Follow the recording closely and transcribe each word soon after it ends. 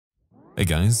Hey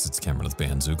guys, it's Cameron with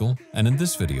Bandzoogle, and in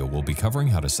this video we'll be covering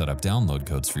how to set up download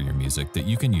codes for your music that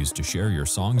you can use to share your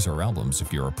songs or albums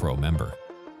if you're a pro member.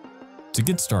 To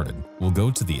get started, we'll go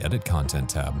to the Edit Content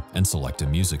tab and select a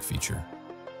music feature.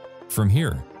 From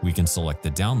here, we can select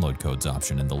the Download Codes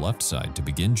option in the left side to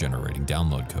begin generating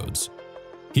download codes.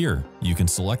 Here, you can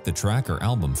select the track or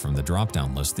album from the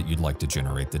drop-down list that you'd like to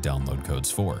generate the download codes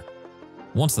for.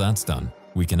 Once that's done,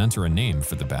 we can enter a name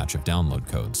for the batch of download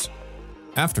codes.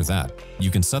 After that, you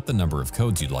can set the number of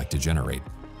codes you'd like to generate.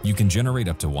 You can generate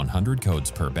up to 100 codes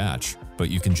per batch, but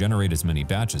you can generate as many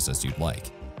batches as you'd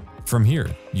like. From here,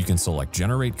 you can select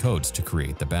Generate Codes to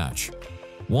create the batch.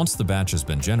 Once the batch has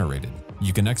been generated,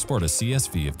 you can export a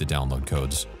CSV of the download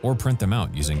codes or print them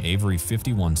out using Avery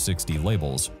 5160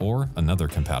 labels or another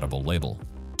compatible label.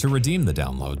 To redeem the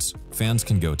downloads, fans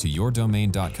can go to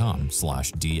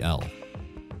yourdomain.com/DL.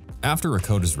 After a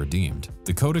code is redeemed,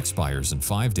 the code expires in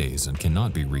 5 days and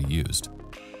cannot be reused.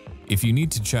 If you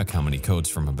need to check how many codes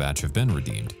from a batch have been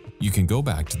redeemed, you can go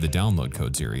back to the download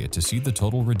codes area to see the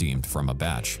total redeemed from a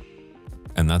batch.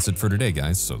 And that's it for today,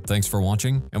 guys, so thanks for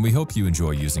watching, and we hope you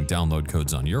enjoy using download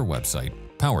codes on your website,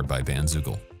 powered by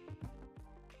Bandzoogle.